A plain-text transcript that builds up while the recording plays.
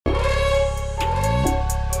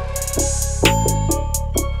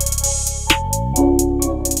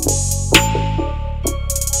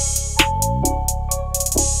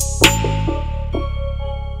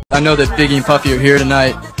know that Biggie and Puffy are here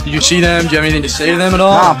tonight. Did you see them? Do you have anything to say to them at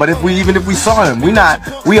all? Nah, but even if we saw them,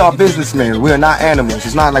 we are businessmen. We are not animals.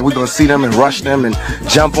 It's not like we're gonna see them and rush them and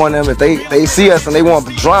jump on them. If they see us and they want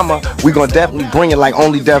drama, we're gonna definitely bring it like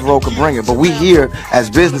only Death Row could bring it. But we here as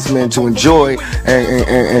businessmen to enjoy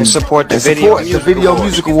and support the Video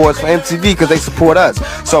Music Awards for MTV because they support us.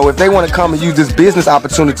 So if they want to come and use this business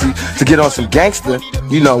opportunity to get on some gangster,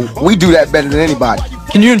 you know, we do that better than anybody.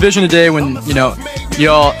 Can you envision a day when, you know,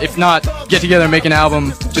 y'all, if not get together and make an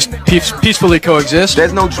album, just peacefully coexist?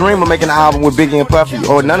 There's no dream of making an album with Biggie and Puffy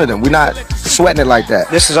or none of them. We're not sweating it like that.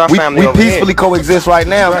 This is our family. We peacefully coexist right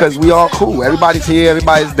now because we all cool. Everybody's here.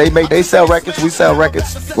 They sell records. We sell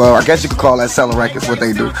records. Well, I guess you could call that selling records. What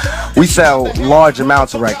they do, we sell large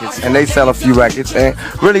amounts of records, and they sell a few records, and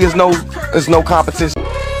really, there's no competition.